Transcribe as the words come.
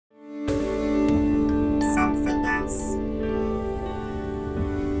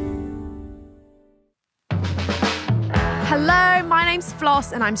name's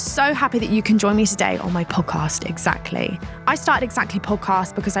Floss, and I'm so happy that you can join me today on my podcast, Exactly. I started Exactly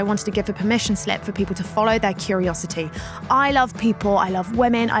podcast because I wanted to give a permission slip for people to follow their curiosity. I love people, I love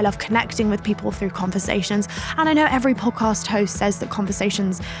women, I love connecting with people through conversations, and I know every podcast host says that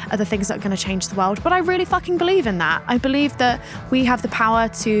conversations are the things that are going to change the world, but I really fucking believe in that. I believe that we have the power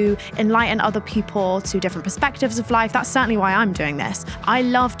to enlighten other people to different perspectives of life. That's certainly why I'm doing this. I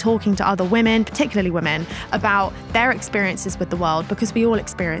love talking to other women, particularly women, about their experiences with the world because we all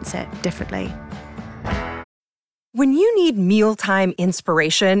experience it differently. When you need mealtime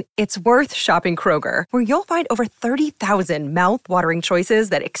inspiration, it's worth shopping Kroger, where you'll find over 30,000 mouth-watering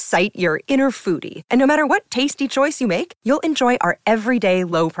choices that excite your inner foodie. And no matter what tasty choice you make, you'll enjoy our everyday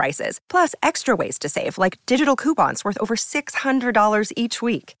low prices, plus extra ways to save, like digital coupons worth over $600 each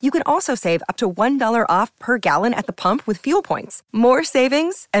week. You can also save up to $1 off per gallon at the pump with fuel points. More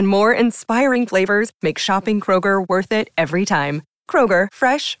savings and more inspiring flavors make shopping Kroger worth it every time. Kroger,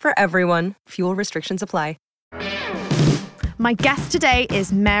 fresh for everyone. Fuel restrictions apply. My guest today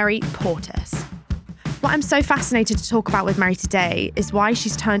is Mary Portas. What I'm so fascinated to talk about with Mary today is why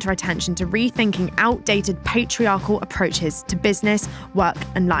she's turned her attention to rethinking outdated patriarchal approaches to business, work,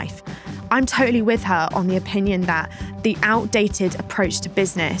 and life. I'm totally with her on the opinion that the outdated approach to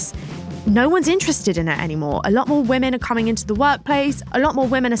business, no one's interested in it anymore. A lot more women are coming into the workplace. A lot more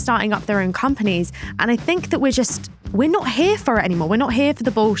women are starting up their own companies. And I think that we're not here for it anymore. We're not here for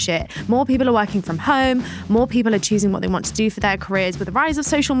the bullshit. More people are working from home. More people are choosing what they want to do for their careers. With the rise of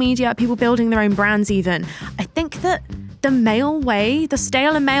social media, people building their own brands even. I think that the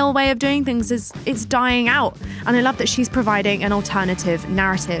stale and male way of doing things it's dying out. And I love that she's providing an alternative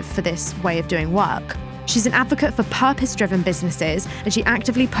narrative for this way of doing work. She's an advocate for purpose-driven businesses, and she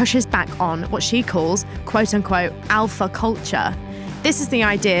actively pushes back on what she calls, quote-unquote, alpha culture. This is the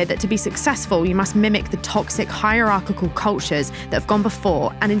idea that to be successful, you must mimic the toxic hierarchical cultures that have gone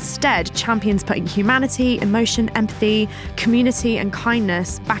before, and instead champions putting humanity, emotion, empathy, community, and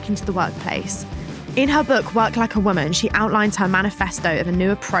kindness back into the workplace. In her book, Work Like a Woman, she outlines her manifesto of a new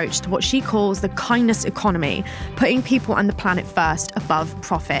approach to what she calls the kindness economy, putting people and the planet first above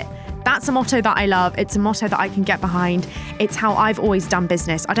profit. That's a motto that I love. It's a motto that I can get behind. It's how I've always done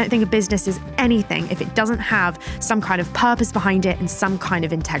business. I don't think a business is anything if it doesn't have some kind of purpose behind it and some kind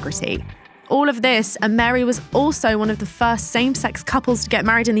of integrity. All of this, and Mary was also one of the first same-sex couples to get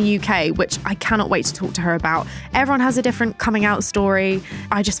married in the UK, which I cannot wait to talk to her about. Everyone has a different coming out story.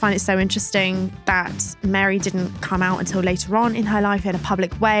 I just find it so interesting that Mary didn't come out until later on in her life in a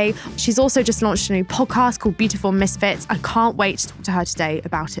public way. She's also just launched a new podcast called Beautiful Misfits. I can't wait to talk to her today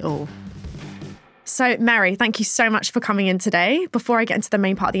about it all. So, Mary, thank you so much for coming in today. Before I get into the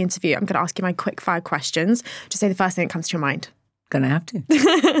main part of the interview, I'm going to ask you my quick fire questions. Just say the first thing that comes to your mind. Gonna have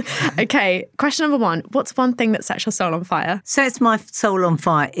to. Okay, question number one. What's one thing that sets your soul on fire? Sets my soul on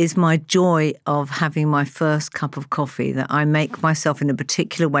fire is my joy of having my first cup of coffee that I make myself in a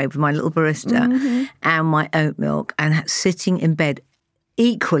particular way with my little barista and my oat milk, and sitting in bed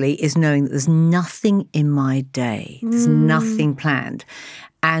equally is knowing that there's nothing in my day. There's nothing planned.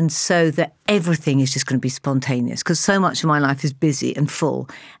 And so that everything is just going to be spontaneous, because so much of my life is busy and full.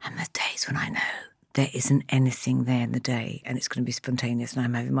 And the days when I know there isn't anything there in the day and it's going to be spontaneous and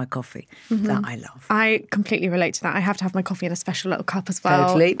I'm having my coffee, that I love. I completely relate to that. I have to have my coffee in a special little cup as well.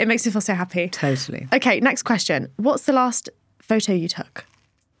 Totally. It makes me feel so happy. Totally. Okay, next question. What's the last photo you took?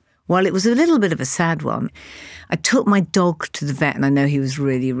 Well, it was a little bit of a sad one. I took my dog to the vet and I know he was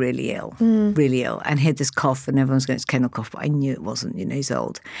really, really ill, really ill. And he had this cough and everyone's going, it's kennel cough, but I knew it wasn't, he's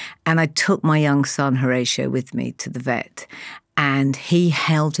old. And I took my young son, Horatio, with me to the vet, and he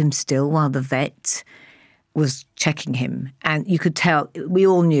held him still while the vet was checking him. And you could tell, we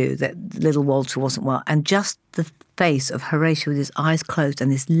all knew that little Walter wasn't well. And just the face of Horatio with his eyes closed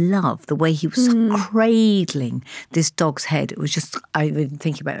and this love, the way he was cradling this dog's head, it was just, I've been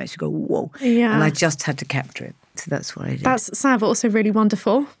thinking about it, I should go, whoa. Yeah. And I just had to capture it. So that's what I did. That's sad, but also really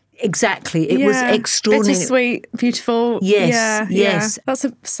wonderful. Exactly. It was extraordinary. Bittersweet, beautiful. Yes, yes. Yeah. That's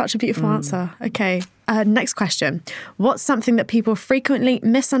such a beautiful answer. Okay. Next question. What's something that people frequently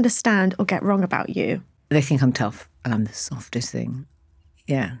misunderstand or get wrong about you? They think I'm tough and I'm the softest thing.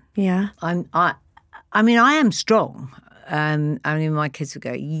 Yeah. Yeah. I am strong. My kids would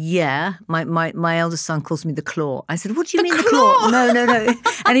go, yeah. My eldest son calls me the claw. I said, what do you mean the claw? No.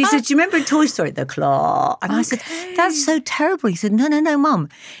 And he said, do you remember in Toy Story, the claw? And I said, that's so terrible. He said, no, Mum.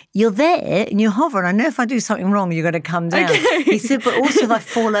 You're there and you hover. And I know if I do something wrong, you're going to come down. Okay. He said, but also if I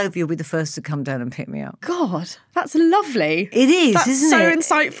fall over, you'll be the first to come down and pick me up. God, that's lovely. It is, that's isn't it? That's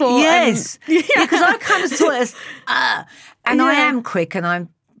so insightful. Yes. Because I kind of saw it as, and I am quick and I'm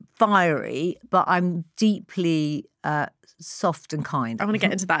fiery, but I'm deeply soft and kind. I want to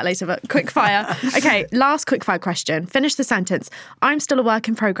get into that later, but quick fire. Okay, last quick fire question. Finish the sentence. I'm still a work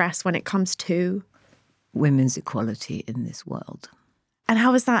in progress when it comes to... women's equality in this world. And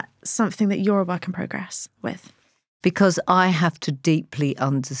how is that something that you're a work in progress with? Because I have to deeply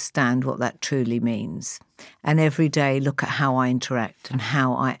understand what that truly means. And every day look at how I interact and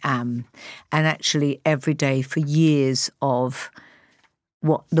how I am. And actually every day for years of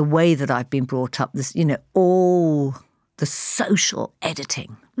what the way that I've been brought up, this, all the social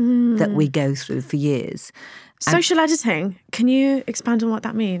editing that we go through for years. Social editing, can you expand on what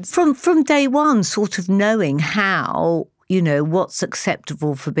that means? From day one, sort of knowing how, what's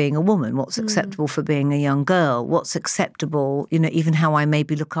acceptable for being a woman, what's acceptable for being a young girl, what's acceptable, even how I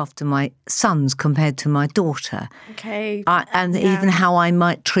maybe look after my sons compared to my daughter. Okay. Even how I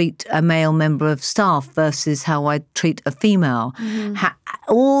might treat a male member of staff versus how I treat a female.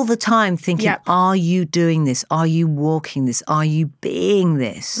 All the time thinking, Are you doing this? Are you walking this? Are you being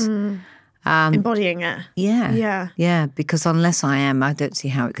this? Embodying it. Yeah, because unless I am, I don't see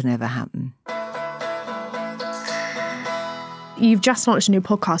how it can ever happen. You've just launched a new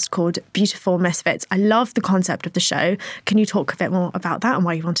podcast called Beautiful Misfits. I love the concept of the show. Can you talk a bit more about that and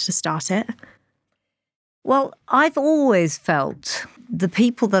why you wanted to start it? Well, I've always felt the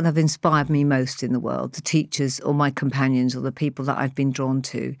people that have inspired me most in the world, the teachers or my companions or the people that I've been drawn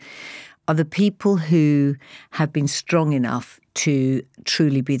to, are the people who have been strong enough to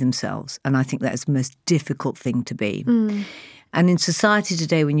truly be themselves. And I think that is the most difficult thing to be. And in society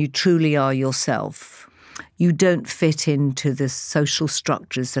today, when you truly are yourself, you don't fit into the social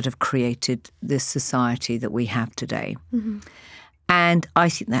structures that have created this society that we have today. And I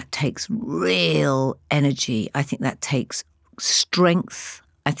think that takes real energy. I think that takes strength.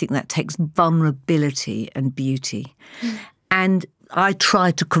 I think that takes vulnerability and beauty. And I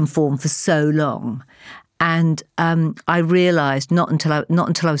tried to conform for so long. And I realised not until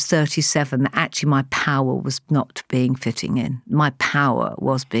I was 37 that actually my power was not being fitting in. My power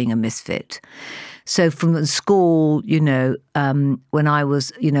was being a misfit. So from the school, when I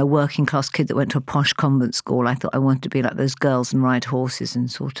was, a working class kid that went to a posh convent school, I thought I wanted to be like those girls and ride horses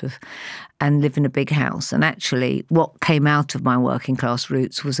and live in a big house. And actually what came out of my working class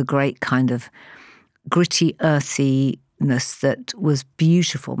roots was a great kind of gritty, earthiness that was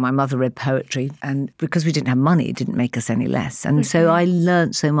beautiful. My mother read poetry, and because we didn't have money, it didn't make us any less. And so I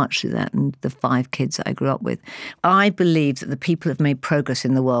learned so much through that and the 5 kids that I grew up with. I believe that the people who have made progress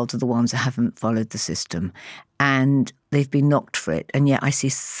in the world are the ones that haven't followed the system. And they've been knocked for it. And yet I see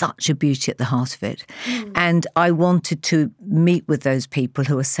such a beauty at the heart of it. And I wanted to meet with those people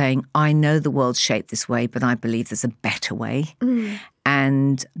who are saying, I know the world's shaped this way, but I believe there's a better way.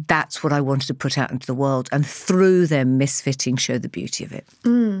 And that's what I wanted to put out into the world. And through them misfitting, show the beauty of it.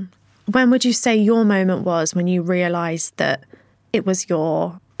 When would you say your moment was when you realised that it was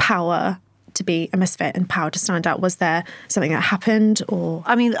your power to be a misfit and power to stand out? Was there something that happened, or?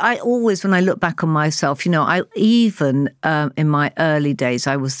 I mean, I always, when I look back on myself, I even in my early days,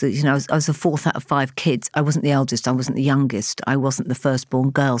 I was the fourth out of 5 kids. I wasn't the eldest. I wasn't the youngest. I wasn't the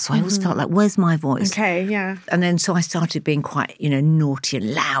firstborn girl. So I always felt like, where's my voice? Okay, yeah. And then so I started being quite, naughty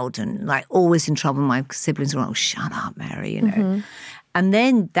and loud and like always in trouble. My siblings were like, oh, shut up, Mary, And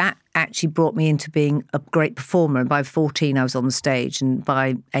then that actually brought me into being a great performer. And by 14, I was on the stage. And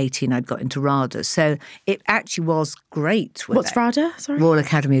by 18, I'd got into RADA. So it actually was great. What's RADA? Sorry? Royal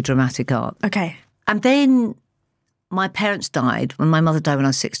Academy of Dramatic Art. Okay. And then my parents died. When my mother died when I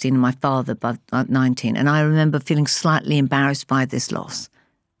was 16 and my father by 19. And I remember feeling slightly embarrassed by this loss.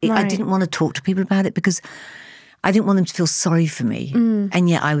 I didn't want to talk to people about it because I didn't want them to feel sorry for me. And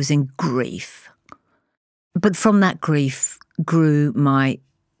yet I was in grief. But from that grief grew my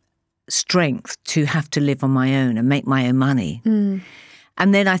strength to have to live on my own and make my own money. And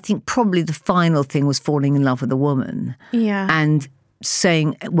then I think probably the final thing was falling in love with a woman. Yeah. And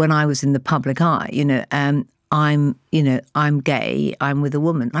saying when I was in the public eye, I'm gay, I'm with a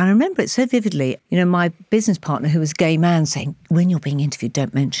woman. I remember it so vividly. My business partner who was a gay man saying, when you're being interviewed,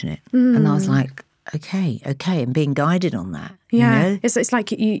 don't mention it. And I was like, okay, and being guided on that. Yeah, it's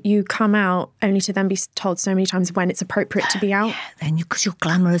like you come out only to then be told so many times when it's appropriate to be out. Yeah, then because you're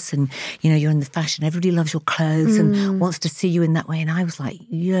glamorous and you're in the fashion, everybody loves your clothes and wants to see you in that way. And I was like,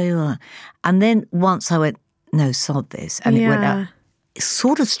 yeah. And then once I went, no, sod this, and it went out.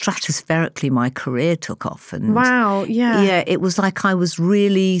 Sort of stratospherically, my career took off. And wow, yeah. Yeah, it was like I was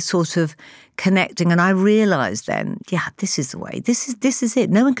really sort of connecting, and I realised then, this is the way. This is it.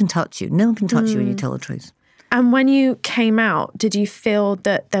 No one can touch you. No one can touch you when you tell the truth. And when you came out, did you feel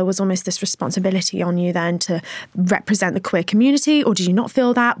that there was almost this responsibility on you then to represent the queer community, or did you not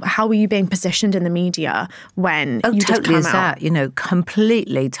feel that? How were you being positioned in the media when you just totally come is out? that,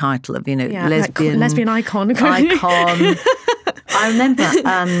 completely title of, lesbian. Like lesbian icon. Icon. I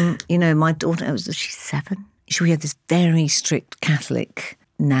remember, my daughter, she's 7. We had this very strict Catholic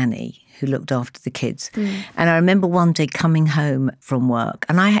nanny who looked after the kids. And I remember one day coming home from work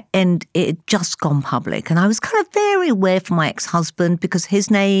and it had just gone public. And I was kind of very aware from my ex-husband because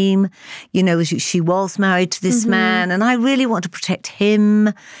his name, she was married to this man and I really want to protect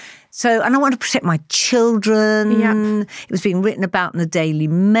him. So, and I want to protect my children. Yep. It was being written about in the Daily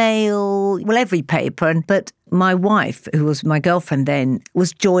Mail, every paper. But my wife, who was my girlfriend then,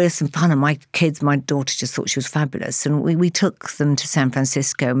 was joyous and fun. And my daughter just thought she was fabulous. And we took them to San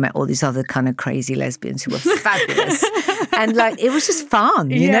Francisco and met all these other kind of crazy lesbians who were fabulous. And it was just fun,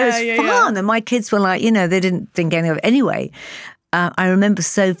 it was fun. And my kids were they didn't think any of it. Anyway, I remember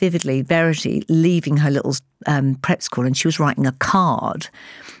so vividly Verity leaving her little prep school and she was writing a card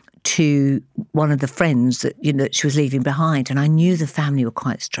to one of the friends that she was leaving behind, and I knew the family were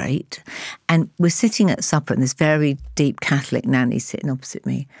quite straight. And we're sitting at supper, and this very deep Catholic nanny sitting opposite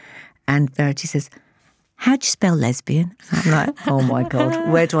me, and Verity says, "How do you spell lesbian?" I'm like, "Oh my God,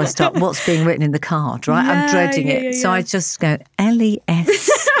 where do I start? What's being written in the card?" Right? I'm dreading it, so I just go Lesbian.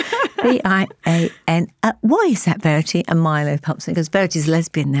 Why is that, Verity? And Milo pops in and goes, "Verity's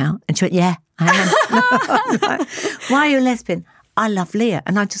lesbian now," and she went, "Yeah, I am." Like, "Why are you a lesbian?" "I love Leah."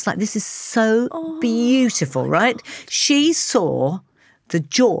 And I'm just like, this is so beautiful, right? She saw the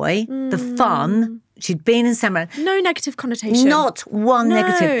joy, the fun. She'd been in San Francisco. No negative connotation. Not one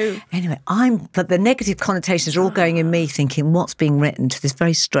negative. Anyway, but the negative connotations are all going in me thinking, what's being written to this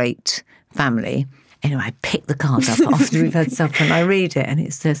very straight family? Anyway, I pick the cards up after we've had supper and I read it and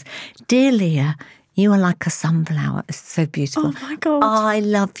it says, "Dear Leah, you are like a sunflower." It's so beautiful. Oh my God. "I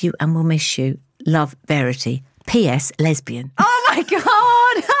love you and will miss you. Love, Verity. P.S. lesbian." Oh my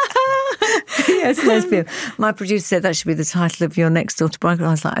God. P.S. lesbian. My producer said that should be the title of your next autobiography.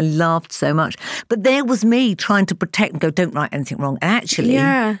 I was like, I laughed so much. But there was me trying to protect and go, don't write anything wrong. And actually,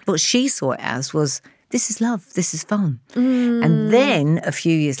 what she saw it as was, this is love, this is fun. And then a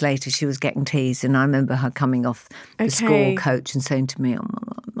few years later, she was getting teased. And I remember her coming off the school coach and saying to me, "Oh,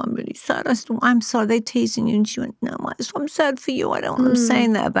 I'm really sad." I said, "I'm sorry, they're teasing you." And she went, "No, I'm sad for you. I don't want them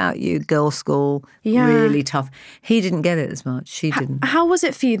saying that about you." Girls' school, really tough. He didn't get it as much. She didn't. How was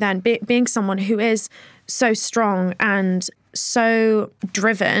it for you then, being someone who is so strong and so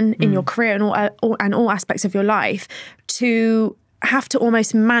driven in your career and all aspects of your life, to have to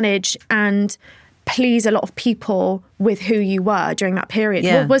almost manage and please a lot of people with who you were during that period?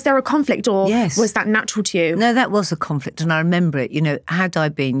 Yeah. Was there a conflict, or Yes. was that natural to you? No, that was a conflict. And I remember it, had I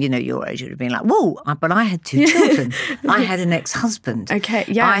been, your age, it would have been like, whoa, but I had 2 children. I had an ex-husband. Okay,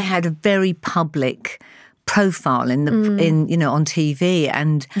 yeah. I had a very public profile on TV,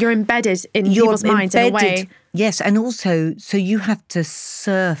 and You're embedded in people's minds in a way. Yes, and also, so you have to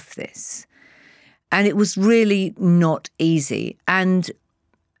surf this. And it was really not easy. And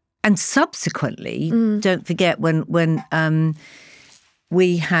subsequently, don't forget when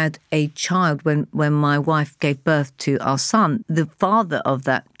we had a child, when my wife gave birth to our son, the father of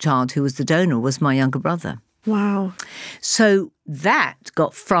that child, who was the donor, was my younger brother. Wow. So that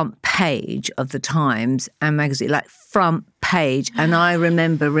got front page of the Times and magazine, like front page. And I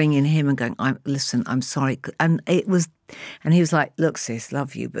remember ringing him and going, "Listen, I'm sorry." And he was like, "Look, sis,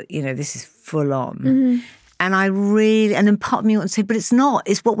 love you, but this is full on." And and then part of me wants to say, but it's not.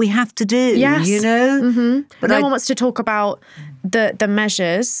 It's what we have to do, Yes. But no one wants to talk about the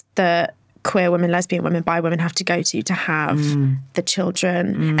measures that queer women, lesbian women, bi women have to go to have the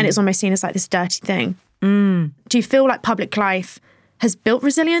children. And it's almost seen as like this dirty thing. Do you feel like public life has built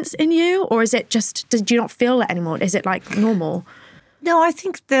resilience in you, or is it just, do you not feel it anymore? Is it like normal? No, I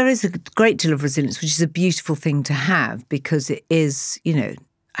think there is a great deal of resilience, which is a beautiful thing to have, because it is,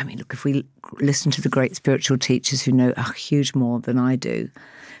 look, if we listen to the great spiritual teachers who know a huge more than I do,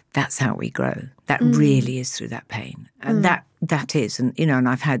 that's how we grow. That really is through that pain. And that is, and and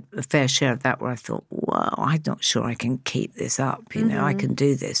I've had a fair share of that where I thought, wow, I'm not sure I can keep this up, I can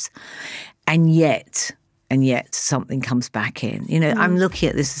do this. And yet something comes back in. I'm looking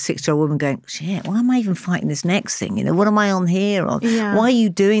at this 6-year-old woman going, shit, why am I even fighting this next thing? What am I on here? Or why are you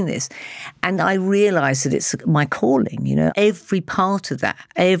doing this? And I realise that it's my calling, Every part of that,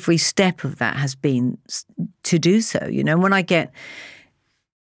 every step of that has been to do so. When I get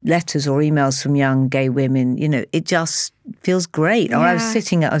letters or emails from young gay women, it just feels great. Or I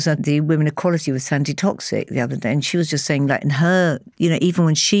was at the Women Equality with Sandy Toxic the other day, and she was just saying, like, in her, even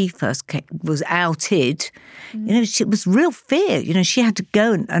when she first was outed, it was real fear. She had to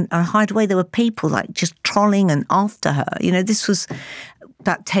go and hide away. There were people like just trolling and after her. This was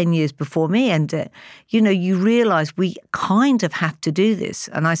about 10 years before me. And, you realise we kind of have to do this.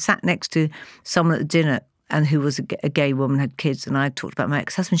 And I sat next to someone at the dinner and who was a gay woman, had kids, and I talked about my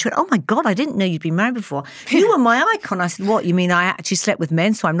ex-husband. She went, "Oh my God, I didn't know you'd been married before. You were my icon." I said, "What, you mean I actually slept with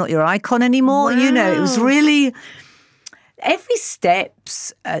men, so I'm not your icon anymore?" Wow. It was really, every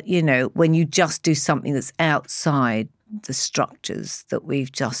steps, when you just do something that's outside the structures that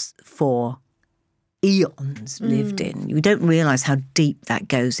we've just for eons lived in. You don't realise how deep that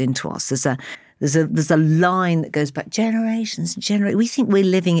goes into us. There's a line that goes back generations and generations. We think we're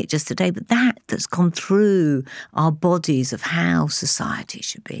living it just today, but that's gone through our bodies of how society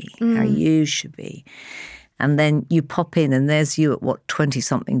should be, how you should be. And then you pop in and there's you at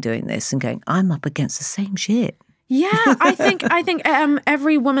 20-something doing this and going, I'm up against the same shit. Yeah, I think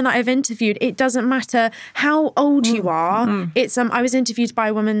every woman that I've interviewed, it doesn't matter how old you are. It's I was interviewed by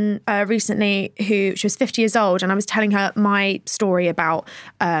a woman recently she was 50 years old, and I was telling her my story about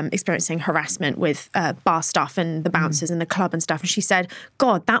experiencing harassment with bar staff and the bouncers in the club and stuff, and she said,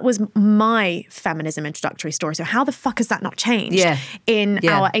 "God, that was my feminism introductory story. So how the fuck has that not changed in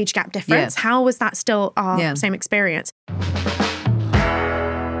our age gap difference? How was that still our same experience?"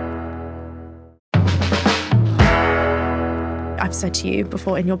 I've said to you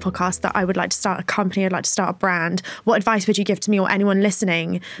before in your podcast that I would like to start a company, I'd like to start a brand. What advice would you give to me or anyone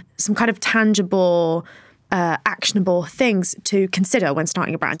listening? Some kind of tangible, actionable things to consider when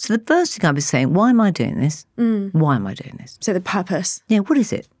starting a brand. So the first thing I was saying, why am I doing this? Why am I doing this? So the purpose. Yeah, what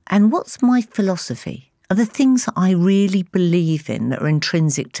is it? And what's my philosophy? Are the things that I really believe in that are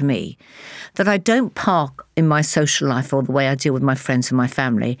intrinsic to me, that I don't park in my social life or the way I deal with my friends and my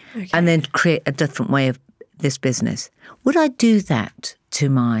family, and then create a different way of this business? Would I do that to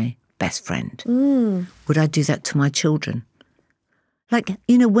my best friend? Would I do that to my children? Like,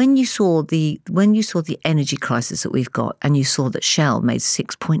 when you saw the energy crisis that we've got, and you saw that Shell made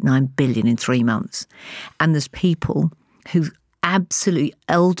 6.9 billion in 3 months, and there's people who absolutely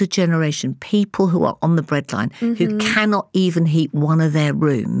elder generation, people who are on the breadline, who cannot even heat one of their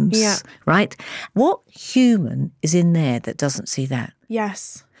rooms, right? What human is in there that doesn't see that?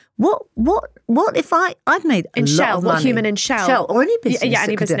 Yes. What if I've made a lot of money. What human in Shell? Or any business. Yeah,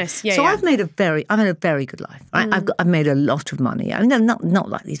 any business. Yeah, so I've had a very good life. Right? I've made a lot of money. I mean, not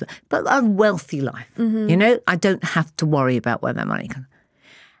like these, but a wealthy life. I don't have to worry about where my money comes.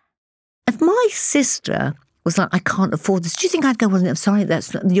 If my sister was like, I can't afford this, do you think I'd go, well, I'm sorry,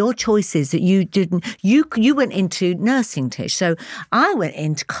 that's your choice is that you didn't, you went into nursing, Tish. So I went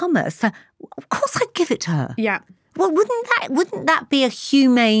into commerce. Of course I'd give it to her. Yeah. Well, wouldn't that be a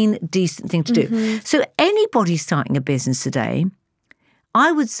humane, decent thing to do? So anybody starting a business today,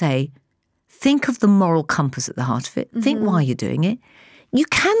 I would say, think of the moral compass at the heart of it. Think why you're doing it. You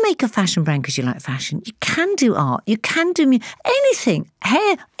can make a fashion brand because you like fashion. You can do art. You can do anything,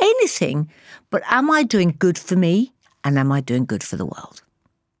 hair, anything. But am I doing good for me? And am I doing good for the world?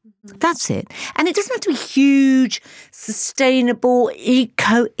 That's it. And it doesn't have to be huge, sustainable,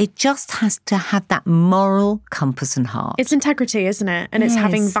 eco. It just has to have that moral compass and heart. It's integrity, isn't it? And it's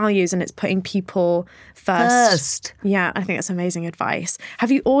having values, and it's putting people first. Yeah, I think that's amazing advice.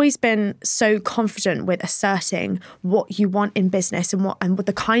 Have you always been so confident with asserting what you want in business and with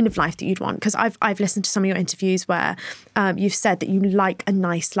the kind of life that you'd want? Because I've listened to some of your interviews where you've said that you like a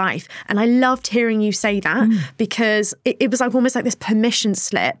nice life. And I loved hearing you say that because it was like almost like this permission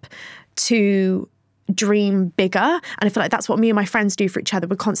slip to dream bigger. And I feel like that's what me and my friends do for each other.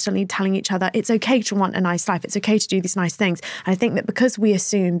 We're constantly telling each other it's okay to want a nice life. It's okay to do these nice things. And I think that because we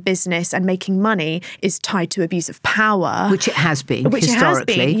assume business and making money is tied to abuse of power. Which it has been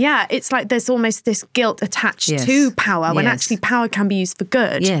historically. Yeah. It's like there's almost this guilt attached to power when actually power can be used for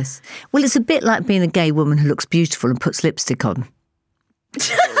good. Yes. Well, it's a bit like being a gay woman who looks beautiful and puts lipstick on.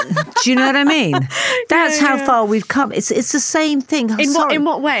 Do you know what I mean? That's how far we've come. It's the same thing. In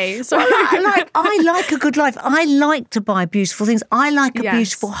what way? Sorry. Well, I like a good life. I like to buy beautiful things. I like a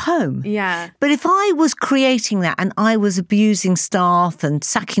beautiful home. Yeah. But if I was creating that and I was abusing staff and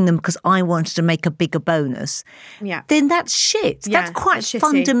sacking them because I wanted to make a bigger bonus, then that's shit. Yeah, that's quite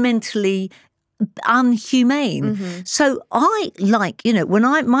fundamentally unhumane. So I like,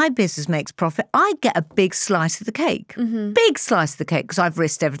 when my business makes profit, I get a big slice of the cake. Big slice of the cake because I've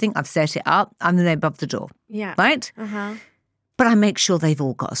risked everything. I've set it up. I'm the name above the door. Yeah. Right? But I make sure they've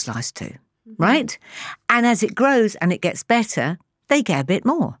all got a slice too. Right? And as it grows and it gets better, they get a bit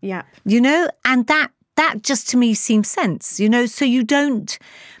more. Yeah. You know, and that just to me seems sense, you know, so you don't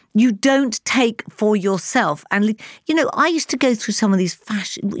take for yourself. And, you know, I used to go through some of these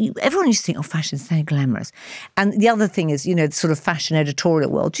everyone used to think, oh, fashion's so glamorous. And the other thing is, you know, the sort of fashion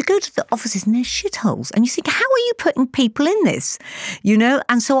editorial world, you go to the offices and there's shitholes. And you think, how are you putting people in this? You know,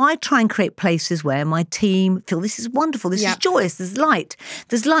 and so I try and create places where my team feel this is wonderful, this is joyous, there's light,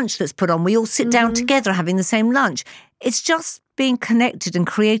 there's lunch that's put on, we all sit down together having the same lunch. It's just being connected and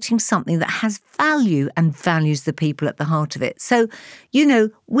creating something that has value and values the people at the heart of it. So, you know,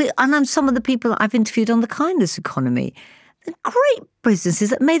 and I'm some of the people that I've interviewed on the kindness economy, the great businesses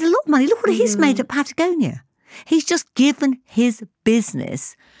that made a lot of money. Look what he's made at Patagonia. He's just given his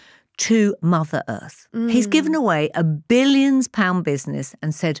business to Mother Earth. He's given away £1 billion business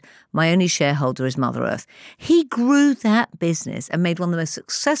and said, my only shareholder is Mother Earth. He grew that business and made one of the most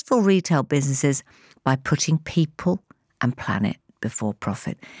successful retail businesses by putting people and planet before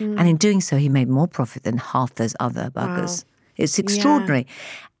profit. And in doing so, he made more profit than half those other buggers. Wow. It's extraordinary. Yeah.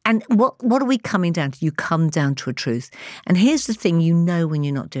 And what are we coming down to? You come down to a truth. And here's the thing, you know when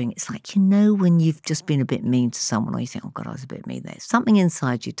you're not doing it. It's like, you know when you've just been a bit mean to someone, or you think, oh God, I was a bit mean there. Something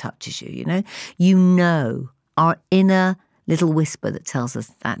inside you touches you, you know? You know, our inner little whisper that tells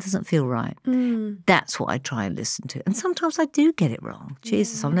us that doesn't feel right. That's what I try and listen to. And sometimes I do get it wrong.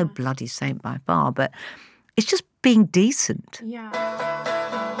 Jesus, I'm no bloody saint by far, but it's just being decent. Yeah.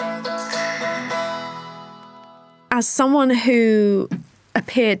 As someone who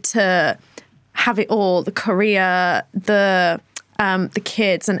appeared to have it all, the career, the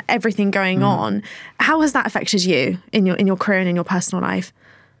kids and everything going on, how has that affected you in your career and in your personal life?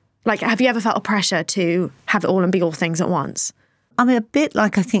 Like, have you ever felt a pressure to have it all and be all things at once? I mean, a bit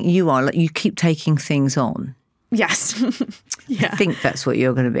like I think you are, like you keep taking things on. Yes. I think that's what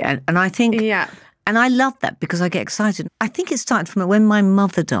you're going to be. And I think... Yeah. And I love that because I get excited. I think it started from when my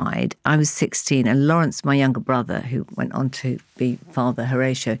mother died. I was 16 and Lawrence, my younger brother, who went on to be Father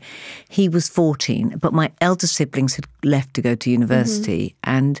Horatio, he was 14. But my elder siblings had left to go to university.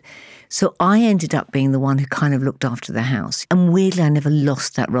 And so I ended up being the one who kind of looked after the house. And weirdly, I never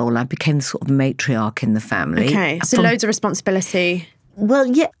lost that role. I became the sort of matriarch in the family. Okay, so loads of responsibility. Well,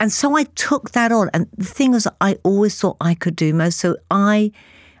 yeah. And so I took that on. And the thing was, I always thought I could do most. So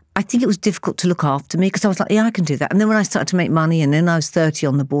I think it was difficult to look after me because I was like, yeah, I can do that. And then when I started to make money and then I was 30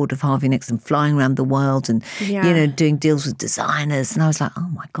 on the board of Harvey Nicks and flying around the world and, you know, doing deals with designers. And I was like, oh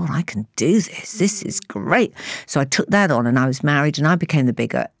my God, I can do this. This is great. So I took that on and I was married and I became the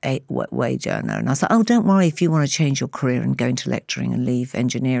bigger wage earner. And I was like, oh, don't worry if you want to change your career and go into lecturing and leave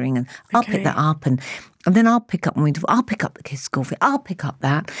engineering and I'll pick that up. And then I'll pick up the kids' school fee. I'll pick up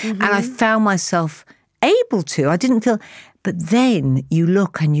that. And I found myself able to. I didn't feel... But then you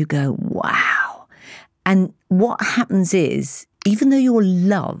look and you go, wow. And what happens is, even though you're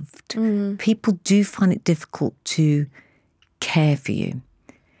loved, people do find it difficult to care for you.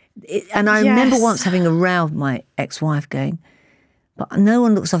 And I remember once having a row with my ex-wife going, but no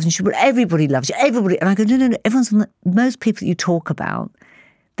one looks after you, but everybody loves you, everybody. And I go, no, everyone's on most people that you talk about,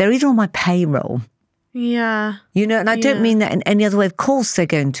 they're either on my payroll. Yeah. You know, and I don't mean that in any other way. Of course they're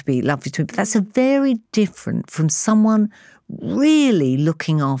going to be lovely to me, but that's a very different from someone really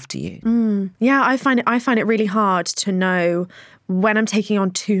looking after you. Yeah, I find it really hard to know when I'm taking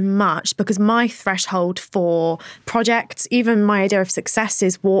on too much because my threshold for projects, even my idea of success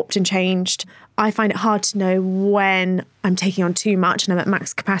is warped and changed. I find it hard to know when I'm taking on too much and I'm at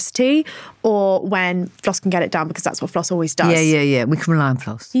max capacity or when Floss can get it done because that's what Floss always does. Yeah. We can rely on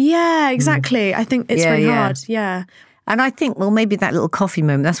Floss. Yeah, exactly. I think it's really hard. Yeah. And I think, well, maybe that little coffee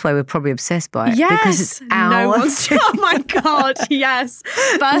moment, that's why we're probably obsessed by it. Yes. Because it's ours. Oh my God, yes.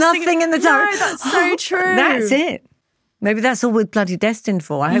 Nothing in the dark. No, that's so true. That's it. Maybe that's all we're bloody destined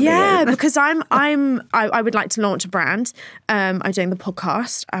for. I hope because I would like to launch a brand. I'm doing the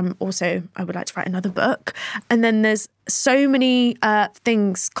podcast. Also, I would like to write another book. And then there's so many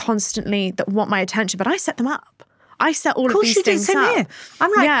things constantly that want my attention, but I set them up. I set all of these things up. Here.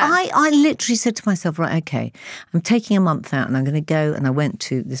 I'm like, I literally said to myself, right, okay, I'm taking a month out and I'm going to go. And I went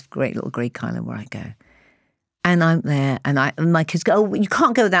to this great little Greek island where I go. And I'm there and my kids go, oh, you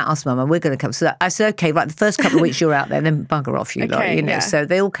can't go without us, Mama. We're going to come. So I said, okay, right, the first couple of weeks you're out there, then bugger off, you lot, you know. So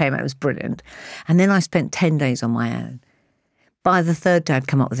they all came out. It was brilliant. And then I spent 10 days on my own. By the third day, I'd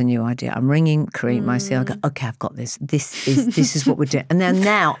come up with a new idea. I'm ringing Kareem, my CEO. I go, okay, I've got this. This is what we're doing. And then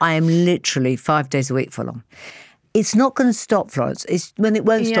now I am literally 5 days a week full on. It's not going to stop, Florence. It's when it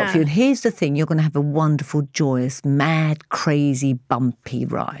won't stop for you. And here's the thing. You're going to have a wonderful, joyous, mad, crazy, bumpy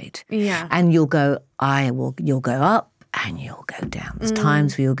ride. Yeah. And you'll go up and you'll go down. There's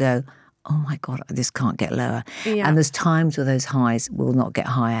times where you'll go, oh my God, this can't get lower. Yeah. And there's times where those highs will not get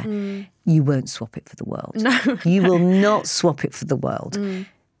higher. You won't swap it for the world. No. You will not swap it for the world.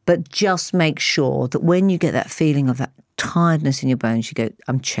 But just make sure that when you get that feeling of that tiredness in your bones, you go,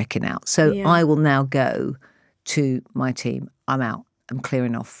 I'm checking out. So I will now go to my team. I'm out. I'm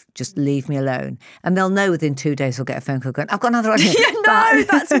clearing off. Just leave me alone. And they'll know within 2 days I'll get a phone call going, I've got another idea. No,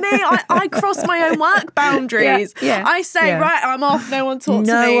 that's me. I cross my own work boundaries. I say, right, I'm off. No one talk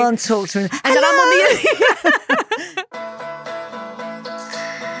to me. No one talk to me. And then I'm on the...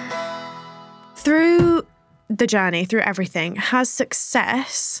 Through the journey, through everything, has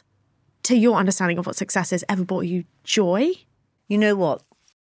success, to your understanding of what success is, ever brought you joy? You know what?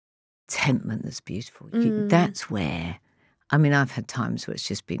 Contentment is beautiful. That's where... I mean, I've had times where it's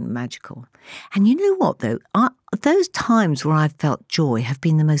just been magical. And you know what, though? Those times where I've felt joy have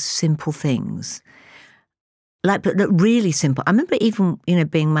been the most simple things. But really simple. I remember even,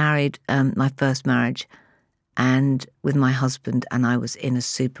 being married, my first marriage, and with my husband, and I was in a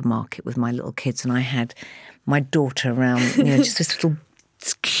supermarket with my little kids, and I had my daughter around, just this little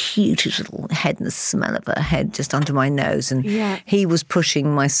cutest little head, and the smell of her head just under my nose, and he was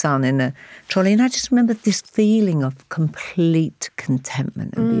pushing my son in a trolley, and I just remember this feeling of complete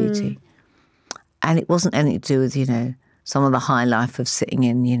contentment and beauty. And it wasn't anything to do with, some of the high life of sitting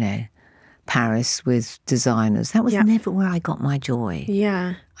in, Paris with designers. That was never where I got my joy.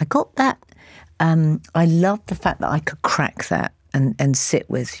 I got that. I loved the fact that I could crack that and sit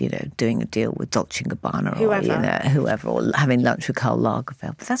with, doing a deal with Dolce & Gabbana or whoever, or having lunch with Karl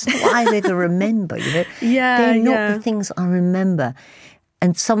Lagerfeld. But that's not what I ever remember, They're not the things I remember.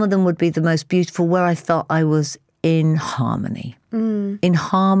 And some of them would be the most beautiful, where I felt I was in harmony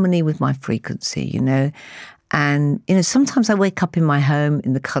with my frequency, And, sometimes I wake up in my home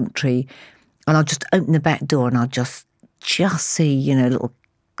in the country and I'll just open the back door and I'll just see, a little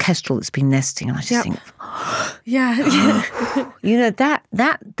kestrel that's been nesting, and I just think,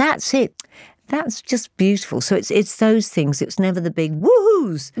 that's it. That's just beautiful. So it's those things. It's never the big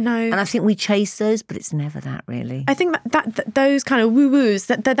woohoos. No. And I think we chase those, but it's never that, really. I think that those kind of woo-woos,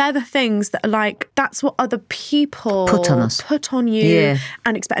 that they're the things that are like, that's what other people put on us, put on you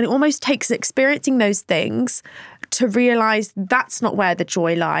and expect. And it almost takes experiencing those things to realise that's not where the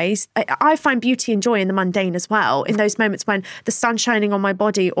joy lies. I find beauty and joy in the mundane as well, in those moments when the sun's shining on my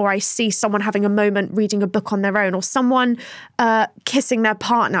body, or I see someone having a moment reading a book on their own, or someone kissing their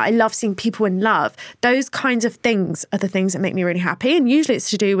partner. I love seeing people in love. Those kinds of things are the things that make me really happy. And usually it's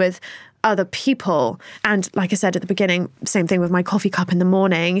to do with other people. And like I said at the beginning, same thing with my coffee cup in the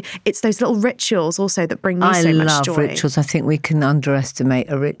morning. It's those little rituals also that bring me so much joy. I love rituals. I think we can underestimate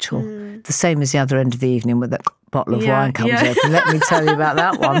a ritual. The same as the other end of the evening with that bottle of wine comes open. Let me tell you about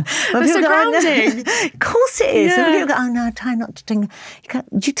that one. It's so grounding. Of course it is. And people go, oh no, I try not to drink.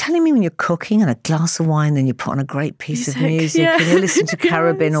 You're telling me when you're cooking and a glass of wine, then you put on a great piece of music and you listen to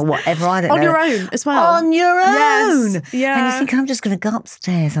Caribbean or whatever, I don't know. On your own as well. On your own. Yes. Yeah. And you think, I'm just going to go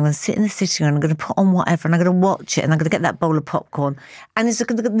upstairs, I'm going to sit in the sitting room, I'm going to put on whatever, and I'm going to watch it, and I'm going to get that bowl of popcorn. And it's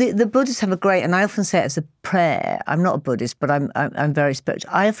the Buddhists have a great, and I often say it as a prayer. I'm not a Buddhist, but I'm very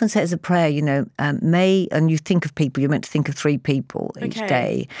spiritual. I often say it as a prayer, and you think of people, you're meant to think of 3 people each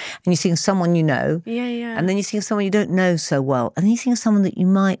day. And you think of someone you know. And then you think of someone you don't know so well. And then you think of someone that you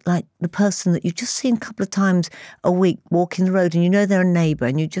might, like the person that you've just seen a couple of times a week walking the road, and you know they're a neighbour,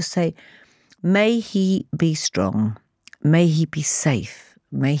 and you just say, may he be strong, may he be safe,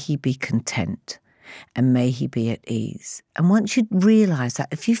 may he be content, and may he be at ease. And once you realise that,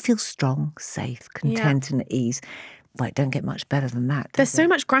 if you feel strong, safe, content and at ease, well, it don't get much better than that. There's so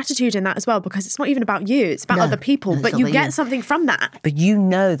much gratitude in that as well, because it's not even about you, it's about other people, but you get something from that. But you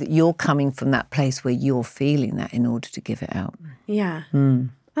know that you're coming from that place where you're feeling that in order to give it out. Yeah.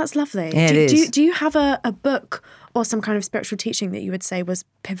 That's lovely. Yeah, do you have a book or some kind of spiritual teaching that you would say was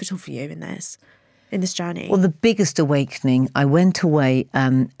pivotal for you in this journey? Well, the biggest awakening, I went away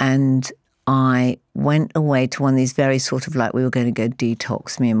and I went away to one of these very sort of like, we were going to go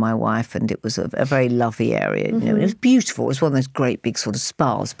detox, me and my wife, and it was a very lovely area. It was beautiful. It was one of those great big sort of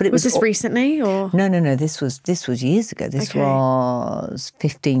spas. But it was this recently or? No. This was years ago. This was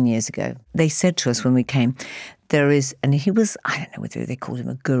 15 years ago. They said to us when we came, there is, and he was, I don't know whether they called him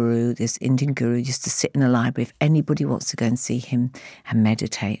a guru, this Indian guru, used to sit in a library if anybody wants to go and see him and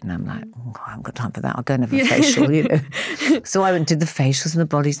meditate. And I'm like, I haven't got time for that. I'll go and have a facial, So I went and did the facials and the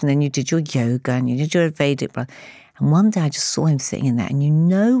bodies, and then you did your yoga and you did your Vedic breath. And one day I just saw him sitting in there.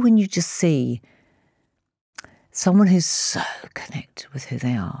 And when you just see someone who's so connected with who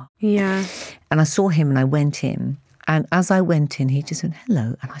they are. Yeah. And I saw him and I went in. And as I went in, he just went,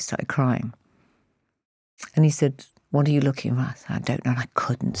 hello. And I started crying. And he said, What are you looking for? I said, I don't know. And I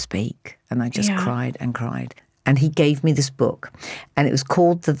couldn't speak. And I just Yeah. cried and cried. And he gave me this book, and it was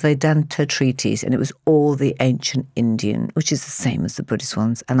called the Vedanta Treatise, and it was all the ancient Indian, which is the same as the Buddhist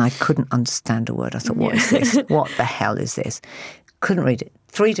ones. And I couldn't understand a word. I thought, what is this? What the hell is this? Couldn't read it.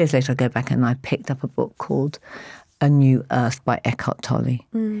 3 days later, I go back and I picked up a book called A New Earth by Eckhart Tolle.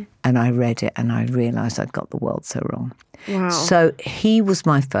 And I read it and I realised I'd got the world so wrong. Wow. So he was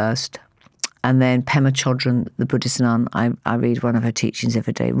my first. And then Pema Chodron, the Buddhist nun, I read one of her teachings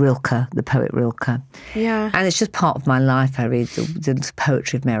every day. Rilke, the poet Rilke. Yeah. And it's just part of my life. I read the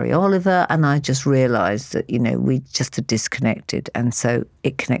poetry of Mary Oliver, and I just realised that, we just are disconnected. And so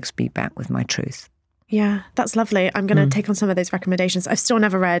it connects me back with my truth. Yeah, that's lovely. I'm going to take on some of those recommendations. I've still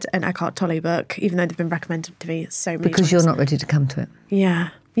never read an Eckhart Tolle book, even though they've been recommended to me so many times. Because you're not ready to come to it. Yeah.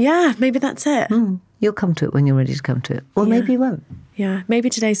 Yeah, maybe that's it. You'll come to it when you're ready to come to it. Or maybe you won't. Yeah, maybe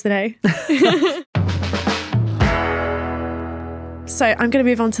today's the day. So I'm going to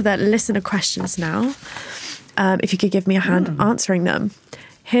move on to the listener questions now. If you could give me a hand answering them.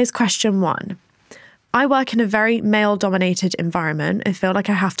 Here's question 1. I work in a very male-dominated environment and feel like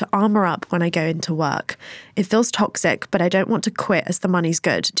I have to armour up when I go into work. It feels toxic, but I don't want to quit as the money's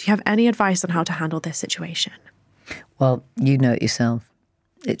good. Do you have any advice on how to handle this situation? Well, you know it yourself.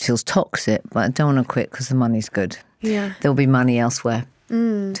 It feels toxic, but I don't want to quit because the money's good. Yeah. There'll be money elsewhere.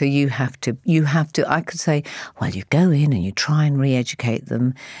 So you have to, I could say, well, you go in and you try and re-educate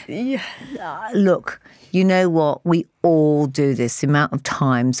them. Yeah. Look, you know what? We all do this. The amount of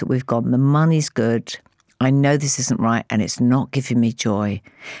times that we've gone, the money's good. I know this isn't right and it's not giving me joy.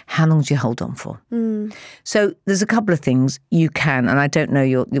 How long do you hold on for? So there's a couple of things you can, and I don't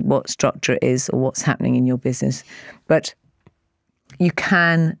know what structure it is or what's happening in your business, but you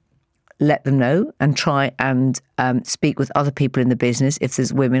can let them know and try and speak with other people in the business. If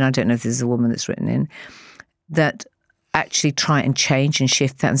there's women, I don't know if there's a woman that's written in, that actually try and change and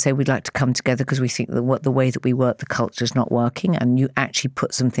shift that and say, we'd like to come together because we think that the way that we work, the culture is not working, and you actually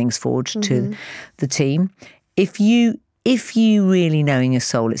put some things forward to the team. If you really know in your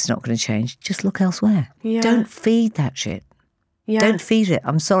soul it's not going to change, just look elsewhere. Yeah. Don't feed that shit. Yeah. Don't feed it.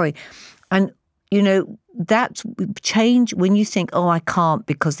 I'm sorry. And, that's change when you think, oh, I can't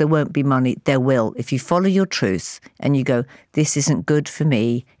because there won't be money. There will. If you follow your truth and you go, this isn't good for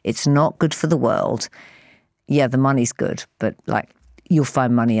me, it's not good for the world. Yeah, the money's good, but you'll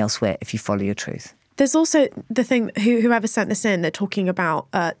find money elsewhere if you follow your truth. There's also the thing, whoever sent this in, they're talking about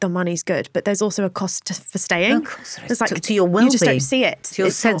the money's good, but there's also a cost for staying. Of course there is. It's To your well-being. You just don't see it. To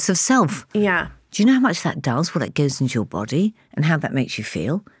your sense of self. Yeah. Do you know how much that does, what that goes into your body and how that makes you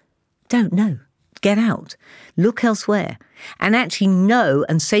feel? Don't know. Get out. Look elsewhere. And actually know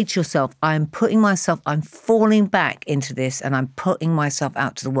and say to yourself, I'm falling back into this and I'm putting myself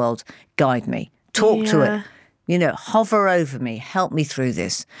out to the world. Guide me. Talk to it. Hover over me. Help me through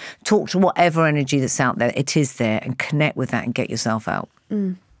this. Talk to whatever energy that's out there. It is there, and connect with that and get yourself out.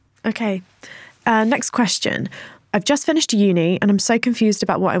 Okay. Next question. I've just finished uni and I'm so confused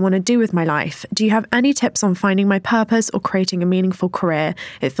about what I want to do with my life. Do you have any tips on finding my purpose or creating a meaningful career?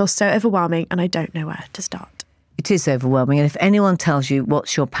 It feels so overwhelming and I don't know where to start. It is overwhelming. And if anyone tells you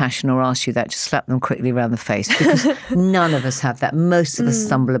what's your passion or asks you that, just slap them quickly around the face, because none of us have that. Most of us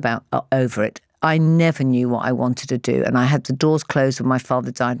stumble over it. I never knew what I wanted to do. And I had the doors closed when my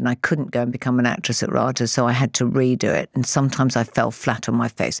father died and I couldn't go and become an actress at RADA, so I had to redo it. And sometimes I fell flat on my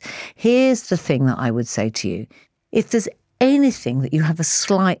face. Here's the thing that I would say to you. If there's anything that you have a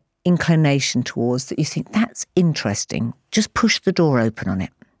slight inclination towards that you think that's interesting, just push the door open on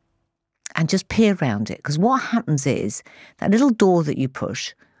it and just peer around it. Because what happens is that little door that you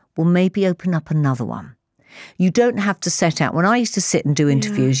push will maybe open up another one. You don't have to set out. When I used to sit and do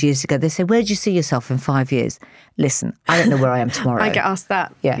interviews years ago, they say, where do you see yourself in 5 years? Listen, I don't know where I am tomorrow. I get asked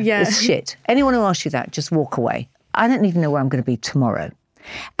that. Yeah. It's shit. Anyone who asks you that, just walk away. I don't even know where I'm going to be tomorrow.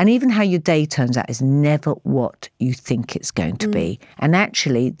 And even how your day turns out is never what you think it's going to be. And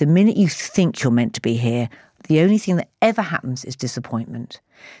actually, the minute you think you're meant to be here, the only thing that ever happens is disappointment.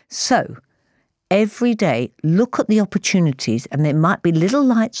 So every day, look at the opportunities, and there might be little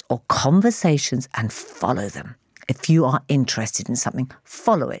lights or conversations, and follow them. If you are interested in something,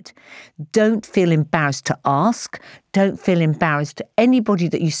 follow it. Don't feel embarrassed to ask. Don't feel embarrassed to anybody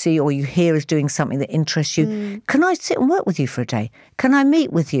that you see or you hear is doing something that interests you. Can I sit and work with you for a day? Can I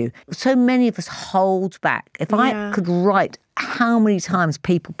meet with you? So many of us hold back. If I could write how many times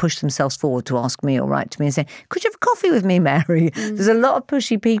people push themselves forward to ask me or write to me and say, could you have a coffee with me, Mary? There's a lot of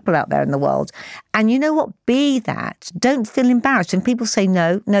pushy people out there in the world. And you know what? Be that. Don't feel embarrassed. And people say,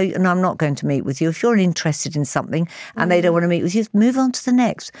 no, I'm not going to meet with you. If you're interested in something and they don't want to meet with you, move on to the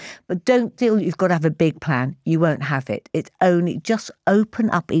next. But don't feel you've got to have a big plan. You won't have it. It's only just open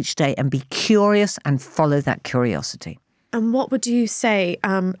up each day and be curious and follow that curiosity. And what would you say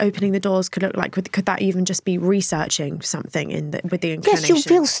opening the doors could look like? Could that even just be researching something with the inclination? Yes, you'll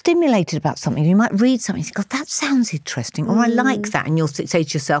feel stimulated about something. You might read something and think, God, that sounds interesting, or I like that. And you'll say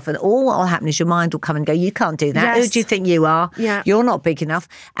to yourself, and all what will happen is your mind will come and go, you can't do that. Yes. Who do you think you are? Yeah. You're not big enough.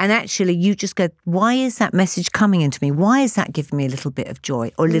 And actually, you just go, why is that message coming into me? Why is that giving me a little bit of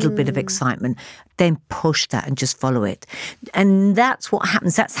joy or a little bit of excitement? Then push that and just follow it. And that's what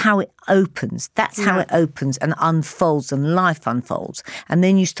happens. That's how it opens. That's how it opens and unfolds and life unfolds. And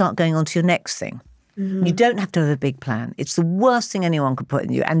then you start going on to your next thing. You don't have to have a big plan. It's the worst thing anyone could put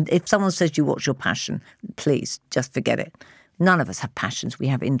in you. And if someone says to you, what's your passion? Please, just forget it. None of us have passions. We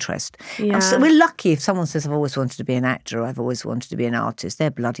have interest. Yeah. So we're lucky if someone says, I've always wanted to be an actor or I've always wanted to be an artist. They're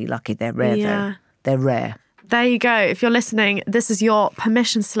bloody lucky. They're rare, though. They're rare. There you go. If you're listening, this is your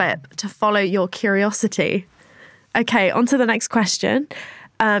permission slip to follow your curiosity. Okay, on to the next question.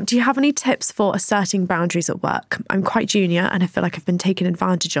 Do you have any tips for asserting boundaries at work? I'm quite junior and I feel like I've been taken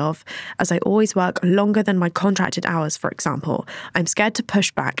advantage of as I always work longer than my contracted hours, for example. I'm scared to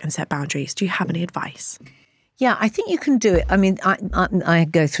push back and set boundaries. Do you have any advice? Yeah, I think you can do it. I mean, I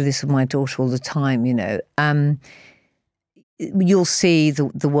go through this with my daughter all the time, you know. You'll see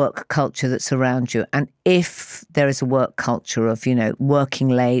the work culture that's around you. And if there is a work culture of, you know, working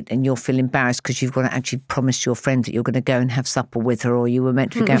late and you'll feel embarrassed because you've got to actually promise your friend that you're going to go and have supper with her, or you were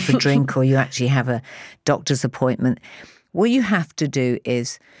meant to go out for a drink, or you actually have a doctor's appointment, what you have to do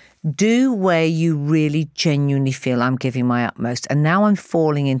is do where you really genuinely feel I'm giving my utmost. And now I'm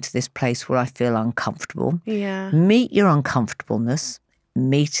falling into this place where I feel uncomfortable. Yeah. Meet your uncomfortableness,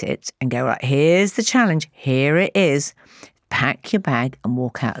 meet it and go, right, here's the challenge. Here it is. Pack your bag and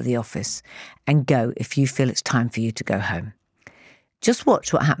walk out of the office and go if you feel it's time for you to go home. Just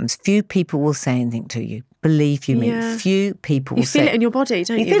watch what happens. Few people will say anything to you. Believe you me, few people will say. You feel it in your body,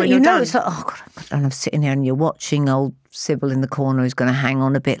 don't you? Feel when it, you're you know, done. it's like, oh God, and I'm sitting here and you're watching old Sybil in the corner who's going to hang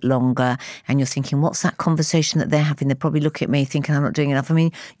on a bit longer, and you're thinking, what's that conversation that they're having? They're probably looking at me thinking I'm not doing enough. I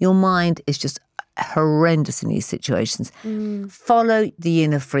mean, your mind is just horrendous in these situations. Follow the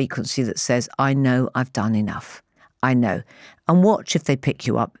inner frequency that says, I know I've done enough. I know. And watch if they pick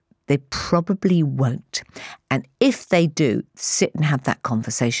you up. They probably won't. And if they do, sit and have that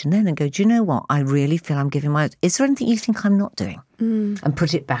conversation then and go, do you know what? I really feel I'm giving my... Is there anything you think I'm not doing? And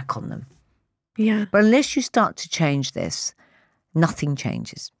put it back on them. Yeah. But unless you start to change this, nothing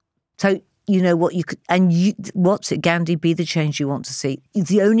changes. So you know what you could... And you, what's it, Gandhi? Be the change you want to see. It's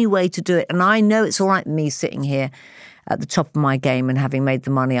the only way to do it. And I know it's all right me sitting here at the top of my game and having made the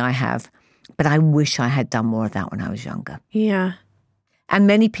money I have. But I wish I had done more of that when I was younger. Yeah. And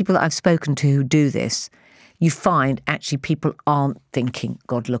many people that I've spoken to who do this, you find actually people aren't thinking,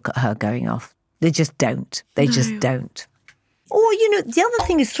 God, look at her going off. They just don't. They just don't. Or, you know, the other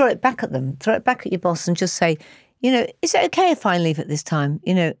thing is throw it back at them. Throw it back at your boss and just say, you know, is it okay if I leave at this time,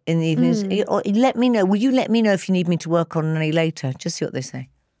 you know, in the evenings? Or let me know. Will you let me know if you need me to work on any later? Just see what they say.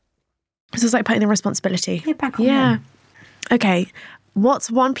 So it's like putting the responsibility. Yeah, back on them. Okay.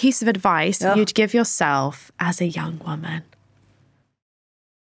 What's one piece of advice you'd give yourself as a young woman?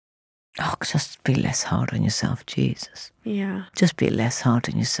 Oh, just be less hard on yourself, Jesus. Yeah. Just be less hard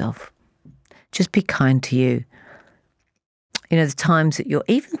on yourself. Just be kind to you. You know, the times that you're...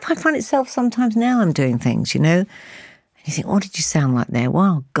 Even I find itself sometimes now I'm doing things, you know. And you think, what did you sound like there?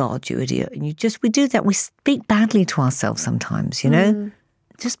 Well, God, you idiot. And we do that. We speak badly to ourselves sometimes, you know.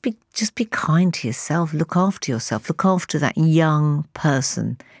 Just be kind to yourself. Look after yourself. Look after that young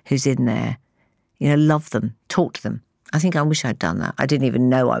person who's in there. You know, love them. Talk to them. I think I wish I'd done that. I didn't even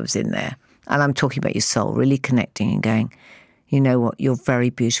know I was in there. And I'm talking about your soul, really connecting and going, you know what, you're very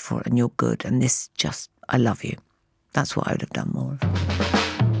beautiful and you're good. And this just, I love you. That's what I would have done more of.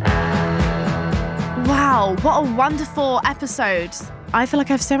 Wow, what a wonderful episode. I feel like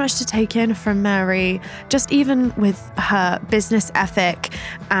I have so much to take in from Mary, just even with her business ethic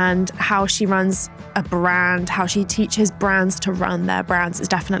and how she runs a brand, how she teaches brands to run their brands is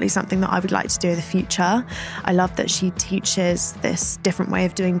definitely something that I would like to do in the future. I love that she teaches this different way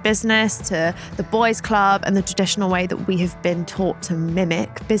of doing business to the boys club and the traditional way that we have been taught to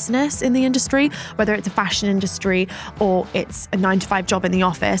mimic business in the industry, whether it's a fashion industry or it's a 9-to-5 job in the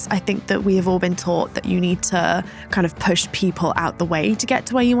office. I think that we have all been taught that you need to kind of push people out the way way to get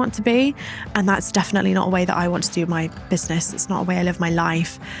to where you want to be. And that's definitely not a way that I want to do my business. It's not a way I live my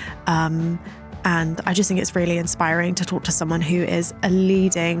life. And I just think it's really inspiring to talk to someone who is a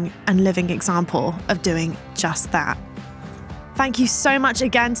leading and living example of doing just that. Thank you so much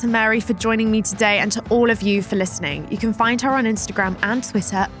again to Mary for joining me today, and to all of you for listening. You can find her on Instagram and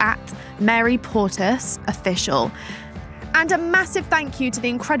Twitter at Mary Portas Official. And a massive thank you to the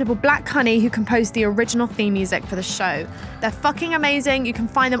incredible Black Honey who composed the original theme music for the show. They're fucking amazing. You can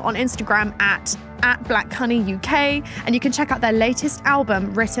find them on Instagram at Black Honey UK, and you can check out their latest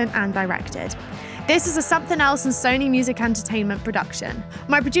album, written and directed. This is a Something Else and Sony Music Entertainment production.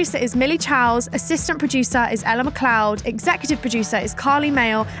 My producer is Millie Chowles, assistant producer is Ella McLeod, executive producer is Carly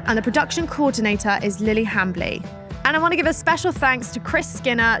Mayle, and the production coordinator is Lily Hambley. And I want to give a special thanks to Chris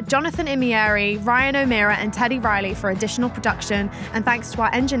Skinner, Jonathan Imieri, Ryan O'Meara, and Teddy Riley for additional production, and thanks to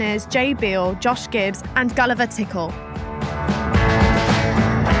our engineers Jay Beale, Josh Gibbs, and Gulliver Tickle.